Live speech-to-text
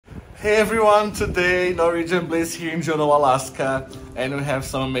Hey everyone, today Norwegian Bliss here in Juneau, Alaska, and we have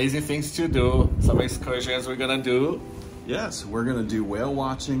some amazing things to do, some excursions we're gonna do. Yes, we're gonna do whale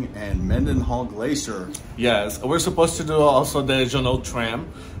watching and Mendenhall Glacier. Yes, we're supposed to do also the Juneau tram,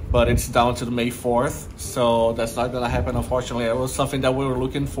 but it's down to May 4th, so that's not gonna happen unfortunately. It was something that we were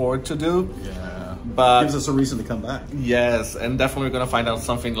looking forward to do. Yeah, but gives us a reason to come back. Yes, and definitely we're gonna find out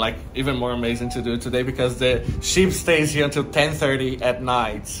something like even more amazing to do today because the ship stays here until 10:30 at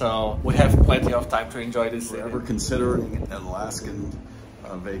night, so we have plenty of time to enjoy this city. If you're ever considering an Alaskan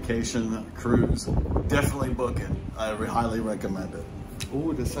vacation cruise, definitely book it. I highly recommend it.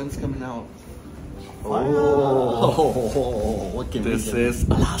 Ooh, the sun's coming out. Oh, what can this is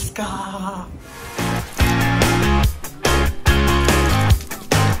Alaska.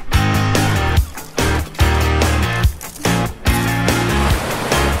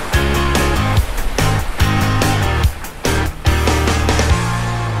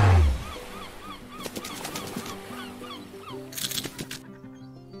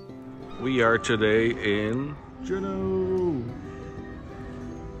 We are today in Juneau.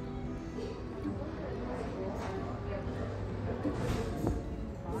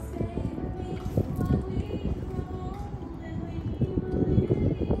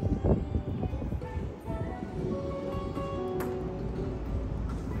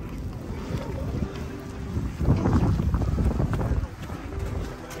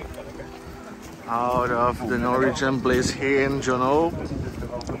 out of the Norwegian Bliss here in Juneau.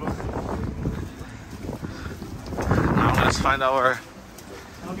 Now let's find our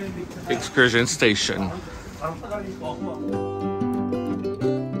excursion station.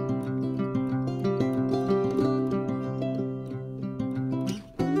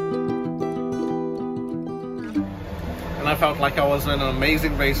 And I felt like I was in an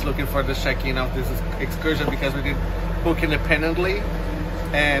amazing race looking for the check-in of this excursion because we did book independently.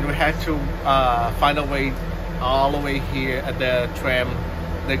 And we had to find a way all the way here at the tram,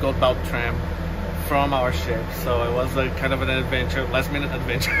 the Goat Bout tram, from our ship. So it was a kind of an adventure, last minute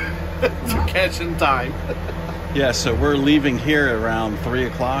adventure to catch in time. Yeah, so we're leaving here around 3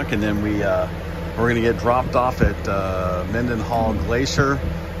 o'clock, and then we're gonna get dropped off at Mendenhall Glacier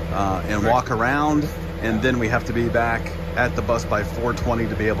and walk around, and then we have to be back at the bus by 4:20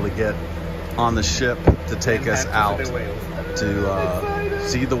 to be able to get on the ship to take us out to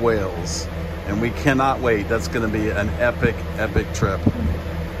see the whales. And we cannot wait. That's going to be an epic, epic trip.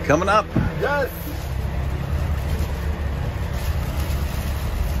 Coming up. Yes!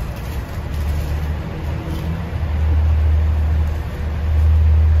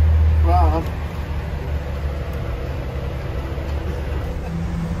 Wow.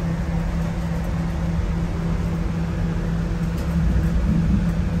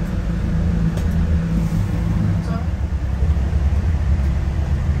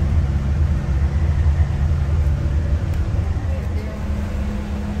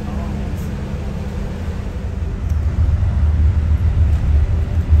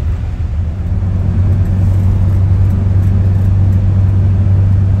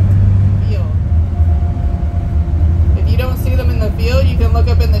 You can look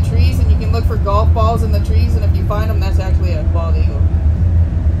up in the trees and you can look for golf balls in the trees, and if you find them, that's actually a bald eagle.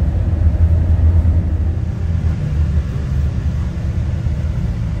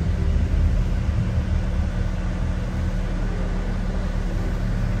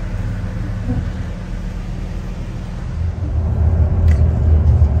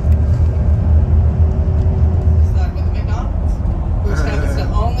 Stuck with the McDonald's, which happens to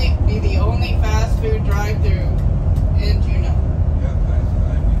be the only fast food drive-through in Juneau.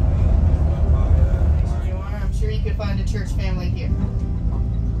 I'm sure you could find a church family here.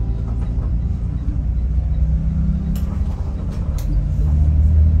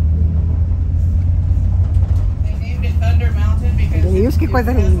 They named it Thunder Mountain because it has a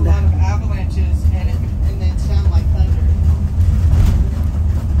lot of avalanches and they sound like thunder.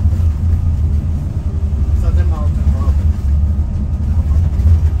 Thunder Mountain, Robin.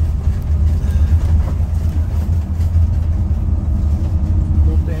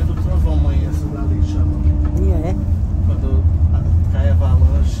 Tendo trovão amanhã, essa dali chama. É. Quando cai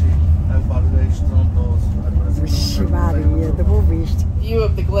avalanche, aí o barulho é estrondoso. Vixe Maria, eu vou visto. View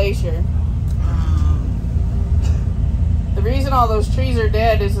of the glacier. The reason all those trees are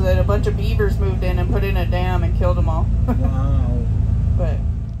dead is that a bunch of beavers moved in and put in a dam and killed them all. Wow. But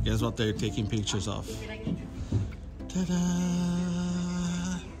guess what they're taking pictures of? Ta-da!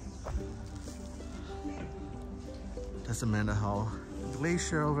 That's the Mendenhall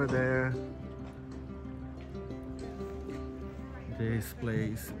Glacier over there. This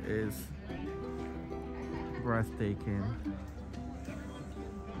place is breathtaking.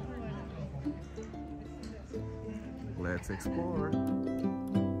 Let's explore.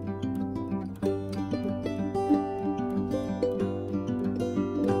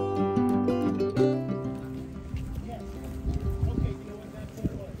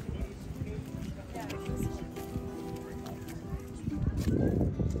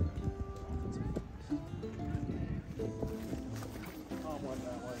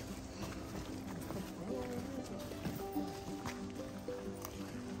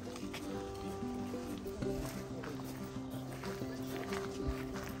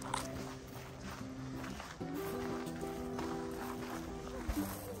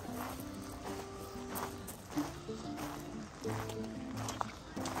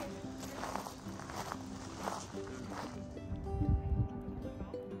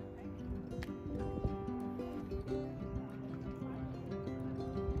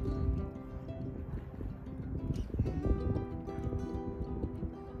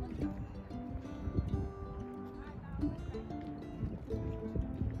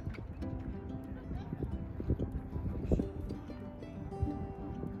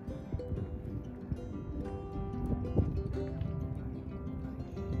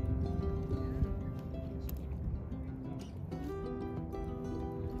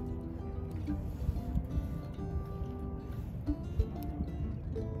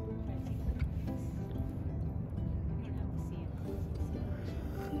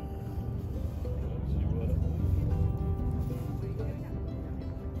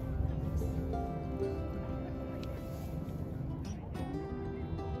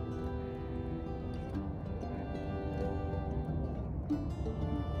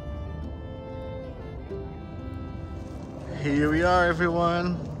 Here we are,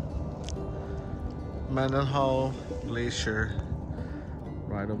 everyone. Mendenhall Glacier,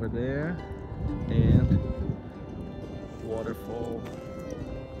 right over there, and waterfall.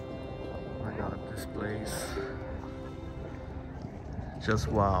 Oh my God, this place, just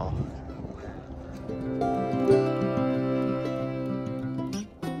wow.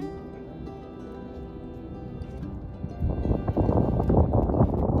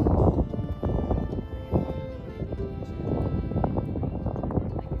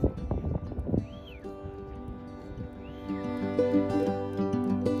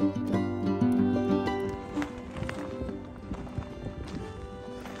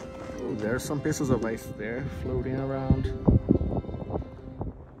 There's some pieces of ice there floating around.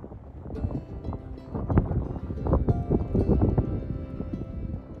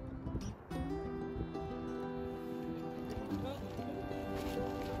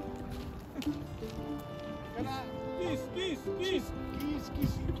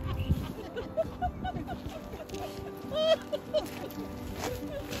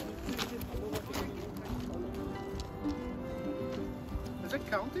 Is it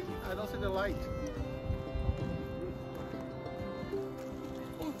counting? I don't see the light.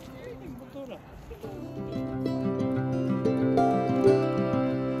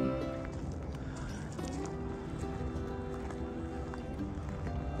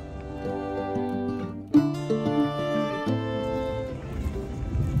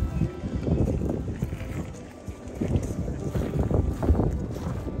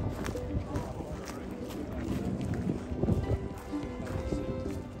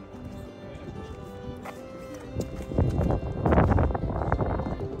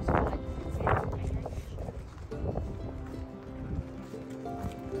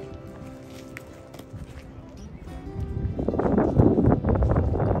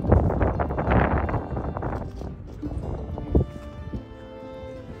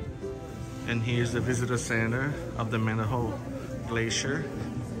 And here's the visitor center of the Mendenhall Glacier.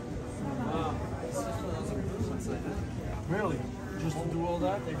 Really? Just to do all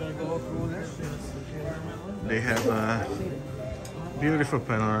that, they gotta go through this? They have a beautiful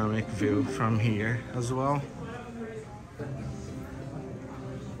panoramic view from here as well.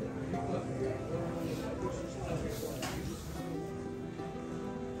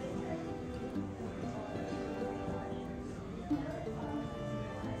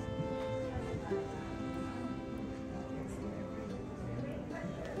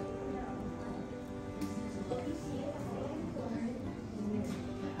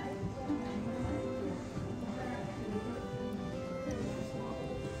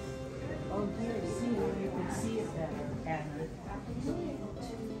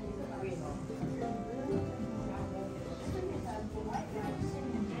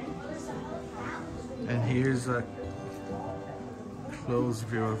 And here's a close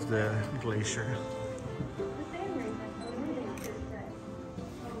view of the glacier.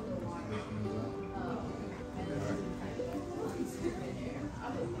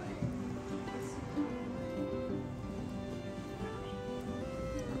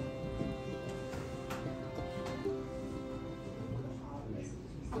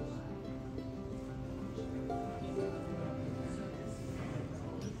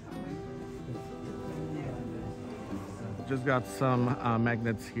 Just got some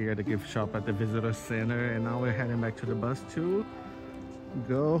magnets here at the gift shop at the visitor center, and now we're heading back to the bus to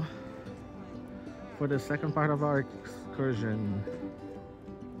go for the second part of our excursion.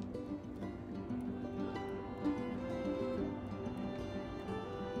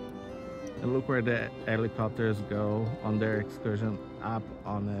 And look where the helicopters go on their excursion up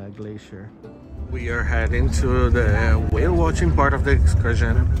on the glacier. We are heading to the whale watching part of the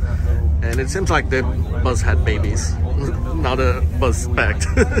excursion, and it seems like the bus had babies. Now the bus is packed.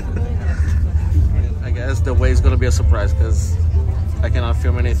 I guess the way is gonna be a surprise because I cannot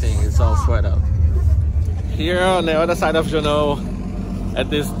film anything, it's all sweat out. Here on the other side of Juneau at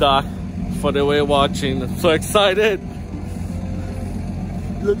this dock for the whale watching. I'm so excited!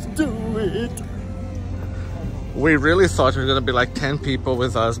 Let's do it! We really thought we were gonna be like 10 people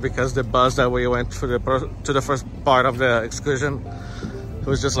with us because the bus that we went to the first part of the excursion, it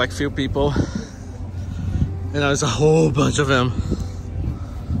was just like few people, and now there's a whole bunch of them.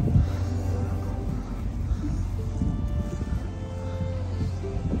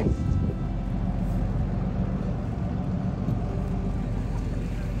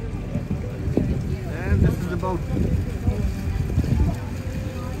 And this is the boat.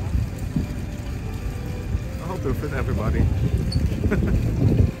 To fit everybody.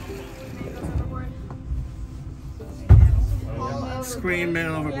 Scream man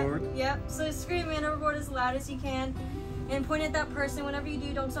overboard. Yep. So scream man overboard as loud as you can and point at that person. Whenever you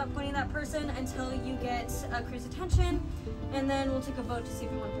do, don't stop pointing at that person until you get crew's attention, and then we'll take a vote to see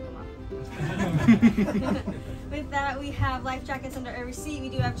if we want to pick them up. With that, we have life jackets under every seat. We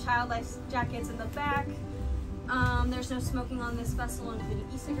do have child life jackets in the back. There's no smoking on this vessel, including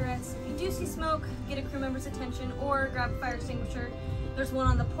e-cigarettes. If you do see smoke, get a crew member's attention or grab a fire extinguisher. There's one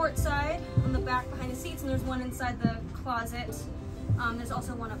on the port side, on the back behind the seats, and there's one inside the closet. There's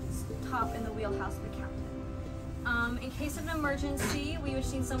also one up top in the wheelhouse of the captain. In case of an emergency, we would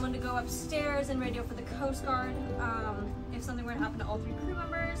need someone to go upstairs and radio for the Coast Guard if something were to happen to all 3 crew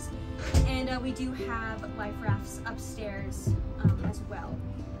members. And we do have life rafts upstairs as well.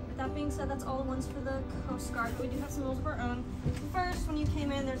 That being said, that's all the ones for the Coast Guard, but we do have some rules of our own. First, when you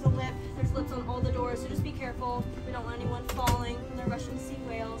came in, there's a lip. There's lips on all the doors, so just be careful. We don't want anyone falling when they're rushing to see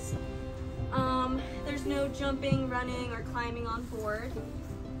whales. There's no jumping, running, or climbing on board.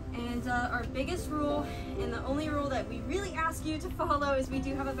 And our biggest rule, and the only rule that we really ask you to follow, is we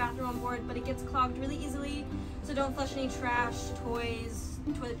do have a bathroom on board, but it gets clogged really easily, so don't flush any trash, toys,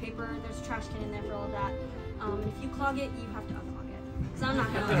 toilet paper. There's a trash can in there for all of that. And if you clog it, you have to unclog it. So I'm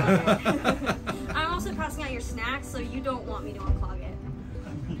not gonna unclog it. I'm also passing out your snacks, so you don't want me to unclog it.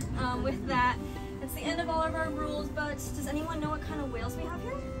 With that, that's the end of all of our rules, but does anyone know what kind of whales we have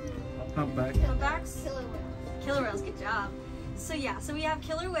here? Humpback. Humpbacks? Killer whales. Killer whales, good job. So yeah, so we have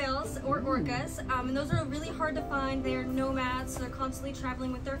killer whales, or orcas, and those are really hard to find. They are nomads, so they're constantly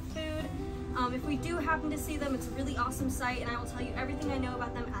traveling with their food. If we do happen to see them, it's a really awesome sight, and I will tell you everything I know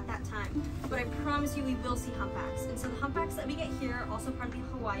about them at that time. But I promise you we will see humpbacks. And so the humpbacks that we get here are also part of the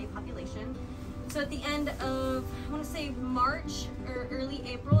Hawaii population. So at the end of, I want to say March or early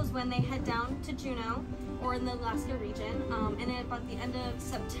April is when they head down to Juneau, or in the Alaska region, and then about the end of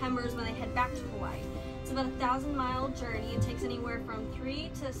September is when they head back to Hawaii. It's about a 1,000-mile journey. It takes anywhere from 3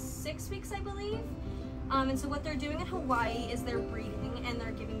 to 6 weeks, I believe. And so what they're doing in Hawaii is they're breeding and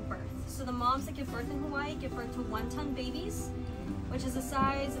they're giving birth. So the moms that give birth in Hawaii give birth to 1-ton babies, which is the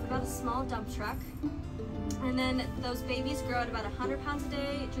size of about a small dump truck. And then those babies grow at about 100 pounds a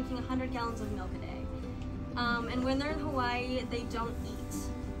day, drinking 100 gallons of milk a day. And when they're in Hawaii, they don't eat.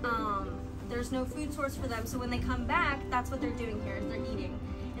 There's no food source for them, so when they come back, that's what they're doing here, they're eating.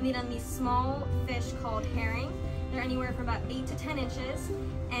 And they eat on these small fish called herring. They're anywhere from about 8 to 10 inches,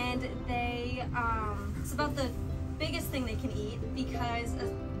 and they, it's about the biggest thing they can eat because a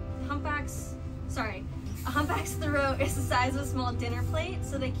humpback's throat is the size of a small dinner plate,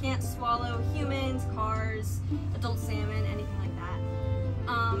 so they can't swallow humans, cars, adult salmon, anything like that.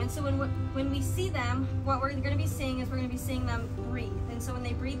 And so when we see them, what we're going to be seeing is we're going to be seeing them breathe. And so when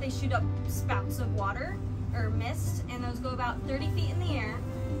they breathe, they shoot up spouts of water or mist, and those go about 30 feet in the air.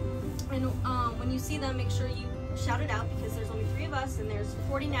 And when you see them, make sure you shout it out because there's only 3 of us and there's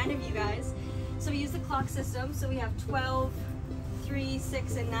 49 of you guys. So we use the clock system. So we have 12, 3,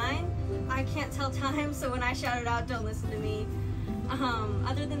 6, and 9. I can't tell time, so when I shout it out, don't listen to me.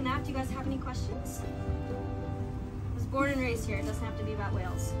 Other than that, do you guys have any questions? I was born and raised here. It doesn't have to be about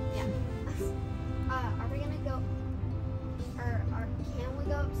whales. Yeah. Are we gonna go, or can we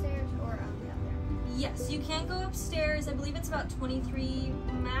go upstairs or only up there? Yes, you can go upstairs. I believe it's about 23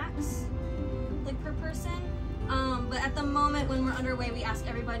 max, like per person. But at the moment when we're underway, we ask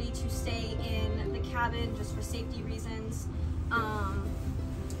everybody to stay in the cabin just for safety reasons.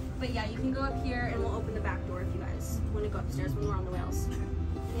 But yeah, you can go up here and we'll open the back door if you guys want to go upstairs when we're on the whales.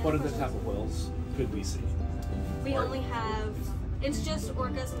 What other type of whales could we see? We only have, it's just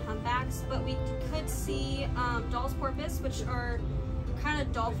orcas and humpbacks, but we could see Dall's porpoise, which are kind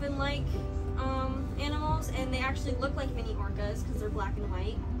of dolphin-like animals, and they actually look like mini orcas because they're black and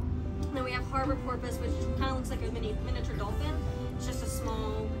white. And then we have harbor porpoise, which kind of looks like a miniature dolphin. It's just a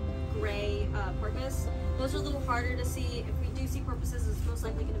small gray porpoise. Those are a little harder to see. If we do see porpoises, it's most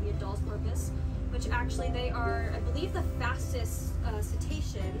likely going to be a Dall's porpoise, which actually they are, I believe, the fastest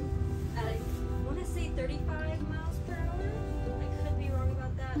cetacean at, I want to say 35 miles per hour. I could be wrong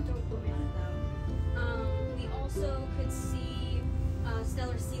about that. Don't quote me on it though. We also could see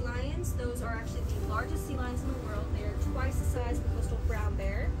stellar sea lions. Those are actually the largest sea lions in the world. They are twice the size of a coastal brown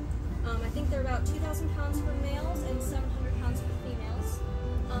bear. I think they're about 2,000 pounds for males and 700 pounds for females.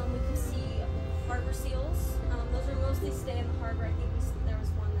 We could see harbor seals. Those are mostly stay in the harbor. I think there was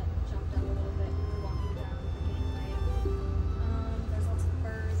one that jumped up a little bit when we were walking down the gangway. There's lots of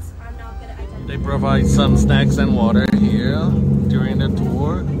birds. I'm not good at identifying. They provide some snacks and water here during the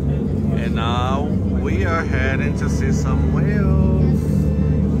tour. And now we are heading to see some whales.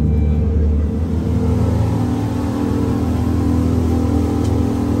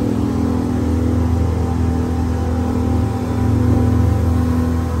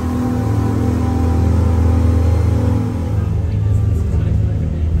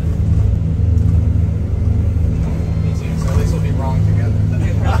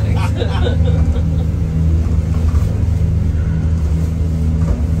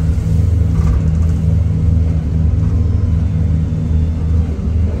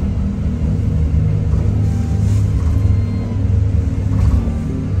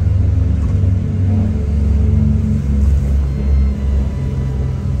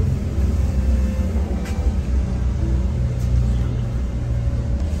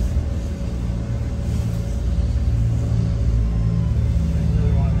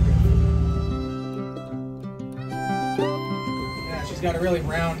 Got a really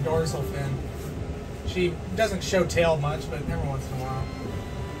round dorsal fin. She doesn't show tail much, but every once in a while.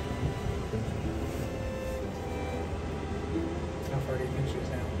 How far do you think she's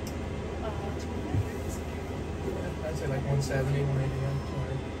now? I'd say like 170, 180,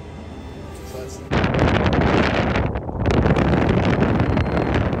 200. So that's...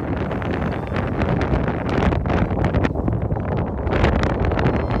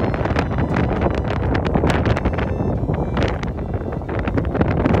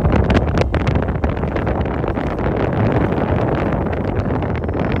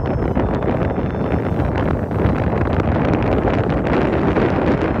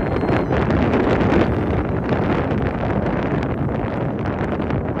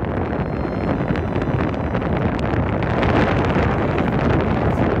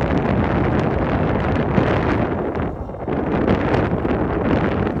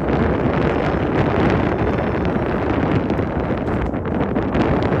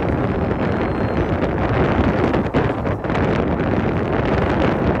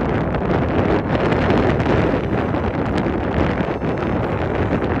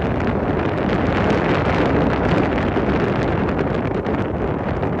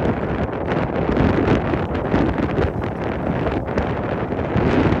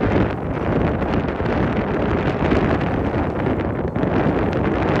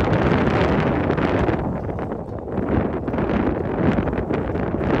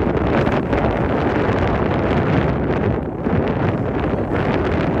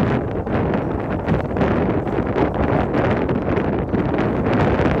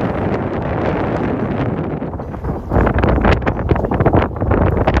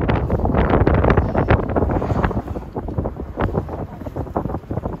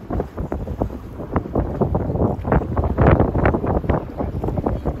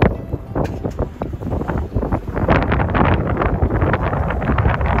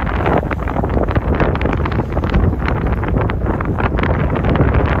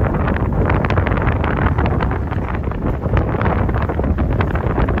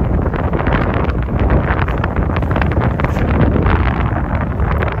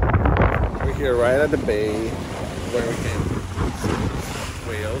 Right at the bay where we can see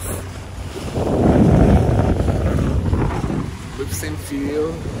whales. Looks same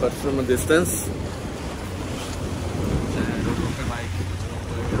feel, but from a distance. And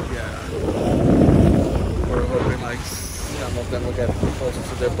we're hoping we're hoping like some of them will get closer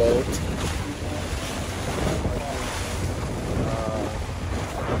to their boat.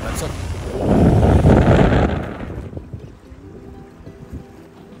 That's all.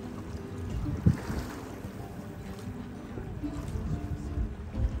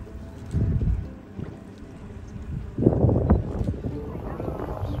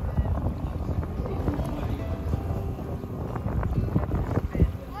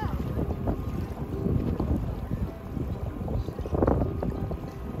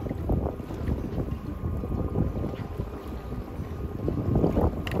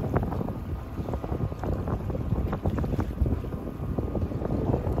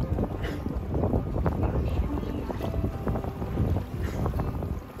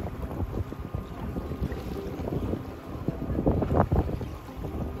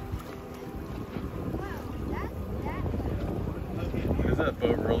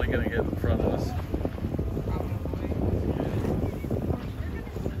 really gonna get in front of us.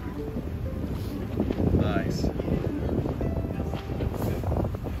 Nice.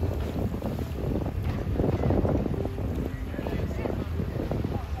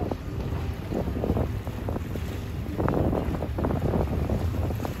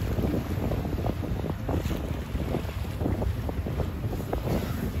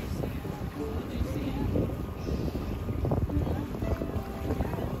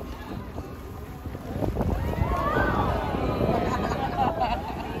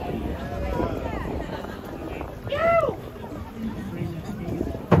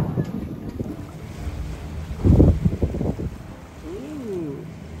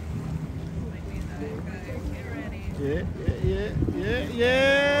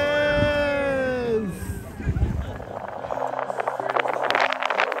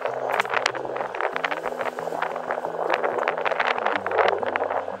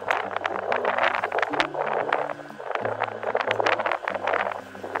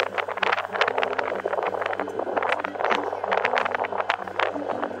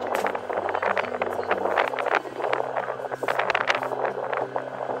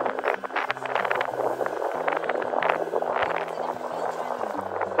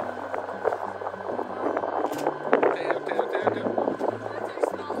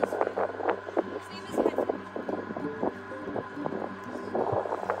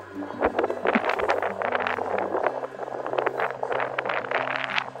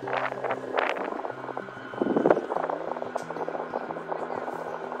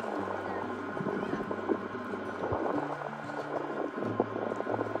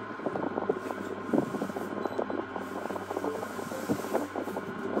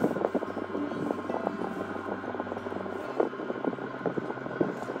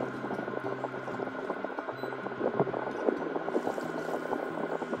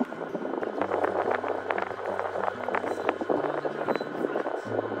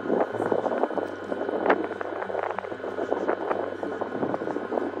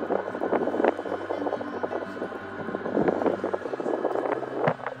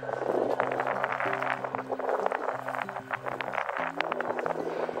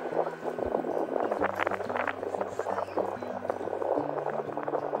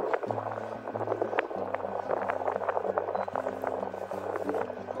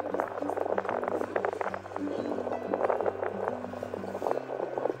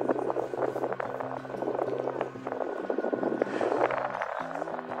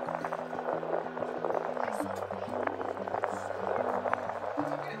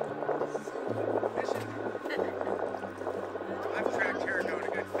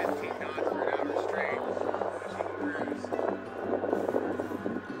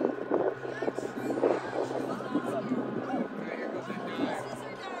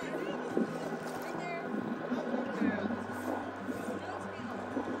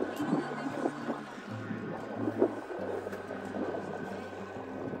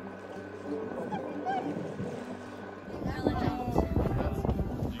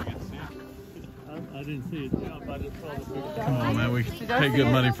 Come on, man. We pay good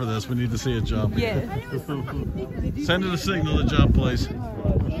money for this. We need to see a jump. Yes. Send it a signal to jump, please.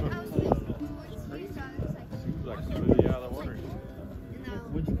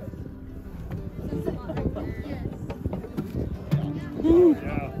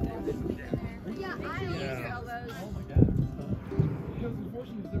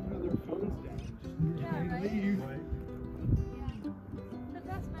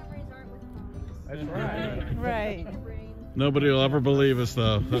 Right. Nobody will ever believe us,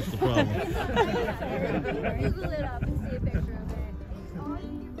 though. That's the problem. Google it up and see a picture of it. It's all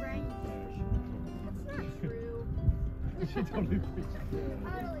in your brain. That's not true. She totally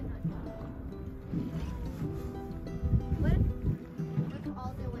Totally not true. What's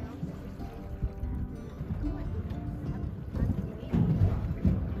all the way up there?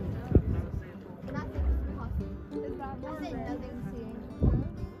 Nothing's possible. I said nothing's seeing.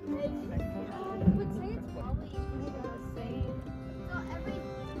 I would say it's probably the same. So every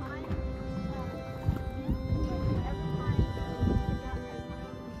time,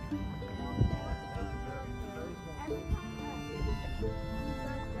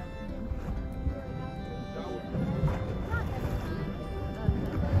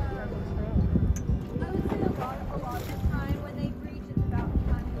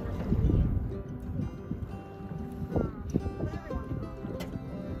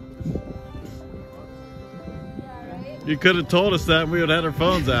 You could have told us that and we would have had our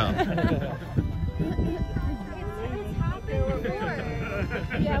phones out. it's happened before.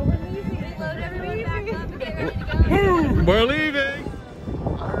 Yeah, we're leaving. Reload everyone back up and get ready to go. We're leaving!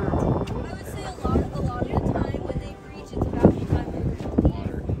 All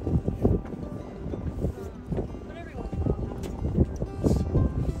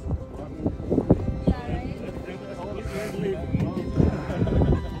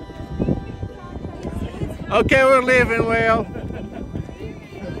Okay, we're leaving, Will.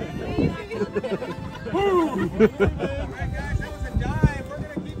 Alright guys, that was a dive. We're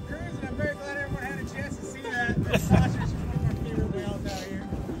gonna keep cruising. I'm very glad everyone had a chance to see that. This Sasha's one of my favorite whales out here.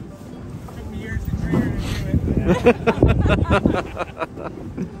 Took me years to train her to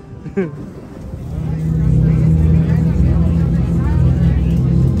do it.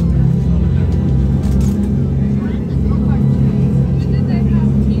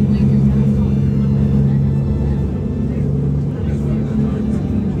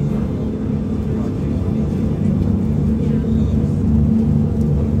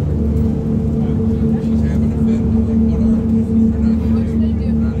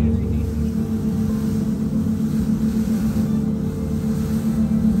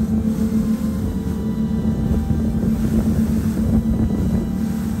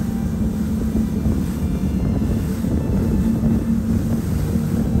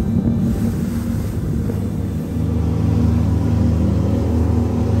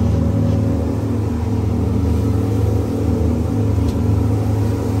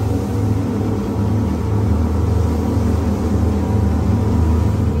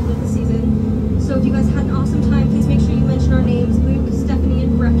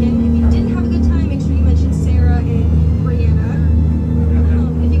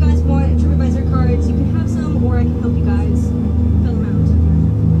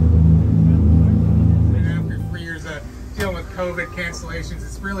 Cancellations.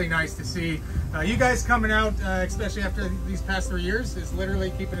 It's really nice to see you guys coming out, especially after these past 3 years, is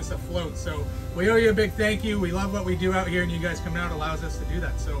literally keeping us afloat. So we owe you a big thank you. We love what we do out here, and you guys coming out allows us to do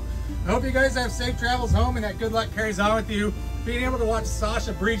that. So I hope you guys have safe travels home and that good luck carries on with you. Being able to watch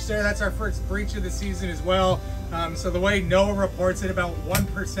Sasha breach there, that's our first breach of the season as well. So the way NOAA reports it, about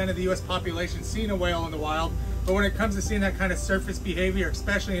 1% of the U.S. population seen a whale in the wild. But when it comes to seeing that kind of surface behavior,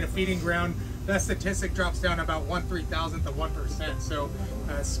 especially in a feeding ground, that statistic drops down about 1/3000th of 1%. So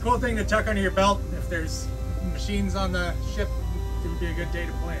it's a cool thing to tuck under your belt. If there's machines on the ship, it would be a good day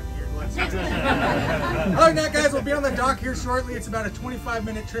to play it here. Other than that, guys, we'll be on the dock here shortly. It's about a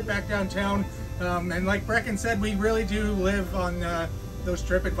 25-minute trip back downtown. And like Brecken said, we really do live on those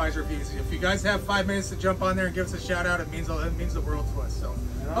TripAdvisor reviews. If you guys have 5 minutes to jump on there and give us a shout out, it means the world to us. So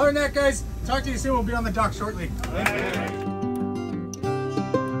other than that, guys, talk to you soon. We'll be on the dock shortly.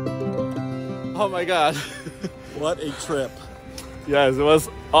 Oh my God. What a trip. Yes, it was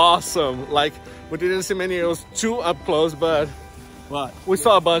awesome. Like, we didn't see many, it was too up close, but we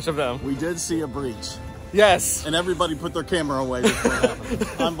saw a bunch of them. We did see a breach. Yes. And everybody put their camera away before it happened.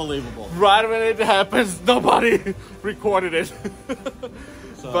 Unbelievable. Right when it happens, nobody recorded it.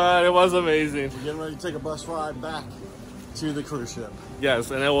 But it was amazing. We're getting ready to take a bus ride back to the cruise ship.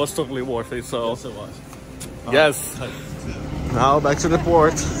 Yes, and it was totally worth it. So yes, it was. Yes. Now back to the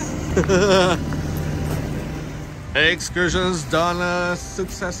port. Excursions done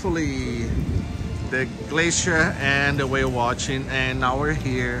successfully. The glacier and the whale watching, and now we're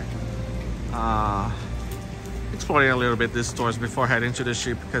here exploring a little bit these stores before heading to the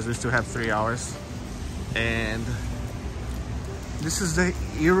ship because we still have 3 hours. And this is the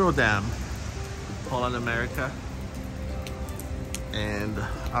Euro Dam, Holland, America, and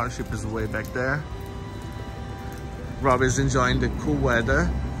our ship is way back there. Rob is enjoying the cool weather.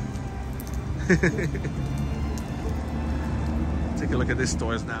 Take a look at these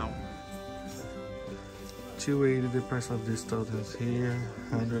stores now. 280 the price of these totals here,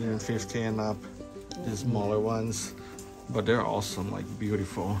 150 and up, the smaller ones, but they're awesome, like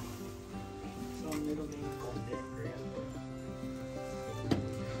beautiful.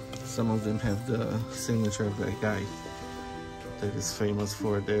 Some of them have the signature of that guy that is famous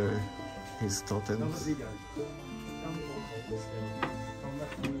for his totems.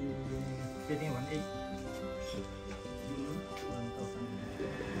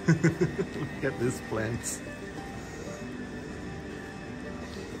 Look at these plants.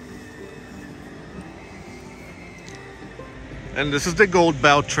 And this is the Gold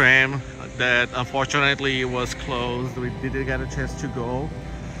Belt tram that unfortunately was closed. We didn't get a chance to go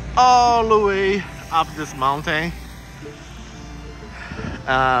all the way up this mountain.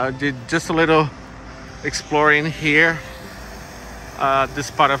 Did just a little exploring here.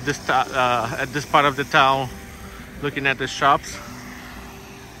 This part of the town, looking at the shops.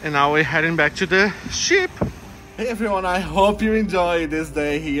 And now we're heading back to the ship. Hey everyone, I hope you enjoyed this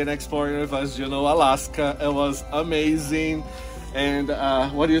day here in exploring with us, Juneau, Alaska. It was amazing. And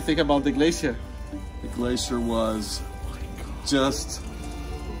what do you think about the glacier? The glacier was just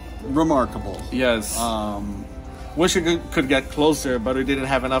remarkable. Yes. Wish we could get closer, but we didn't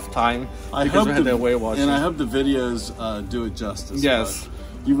have enough time I because hope we had the the whale watching. And I hope the videos do it justice. Yes.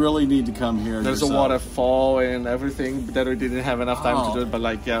 But you really need to come here. There's yourself. a waterfall and everything that we didn't have enough time to do it, but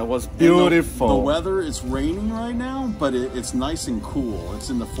like, yeah, it was And beautiful. The weather, it's raining right now, but it's nice and cool. It's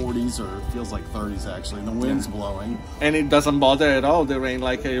in the 40s, or it feels like 30s actually. And the wind's blowing. And it doesn't bother at all, the rain.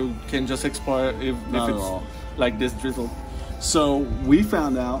 Like, you can just explore if Not at it's all. like this drizzle. So we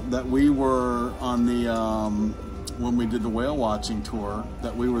found out that we were on the when we did the whale watching tour,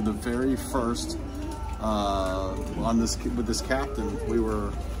 that we were the very first on this with this captain. We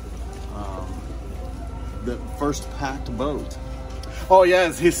were the first packed boat. Oh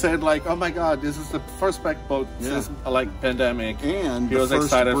yes, he said like, oh my God, this is the first packed boat since like pandemic. And he the was first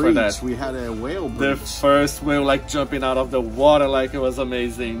excited breach, for that. we had a whale breach. The first whale like jumping out of the water, like it was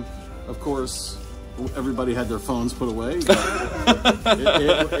amazing. Of course, everybody had their phones put away, but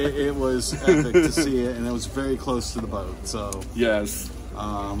it was epic to see it, and it was very close to the boat. So yes.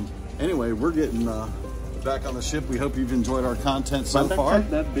 Anyway, we're getting back on the ship. We hope you've enjoyed our content so far.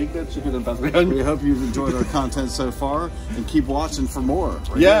 That big that you couldn't pass behind. We hope you've enjoyed our content so far, and keep watching for more.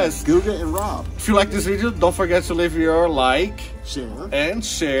 Right Yes. here, Guga and Rob. If you like this video, don't forget to leave your like Share. and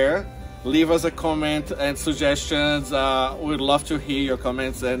share. Leave us a comment and suggestions. We'd love to hear your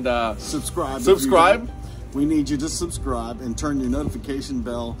comments and Subscribe. subscribe. We need you to subscribe and turn your notification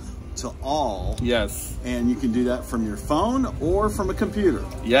bell to all. Yes. And you can do that from your phone or from a computer.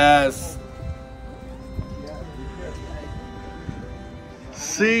 Yes.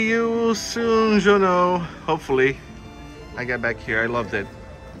 See you soon, Juneau. Hopefully, I get back here. I loved it.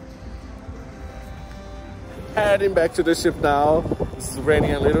 Heading back to the ship now. It's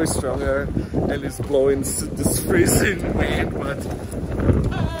raining a little stronger and it's blowing this freezing wind, but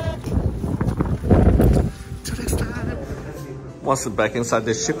till next time. Once we're back inside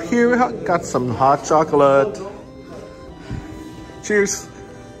the ship here, we got some hot chocolate. Cheers.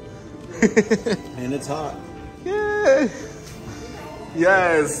 And it's hot. Yay.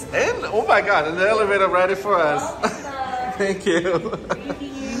 Yes, and oh my God, an elevator ready for us. Thank you.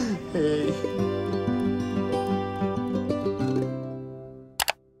 Hey.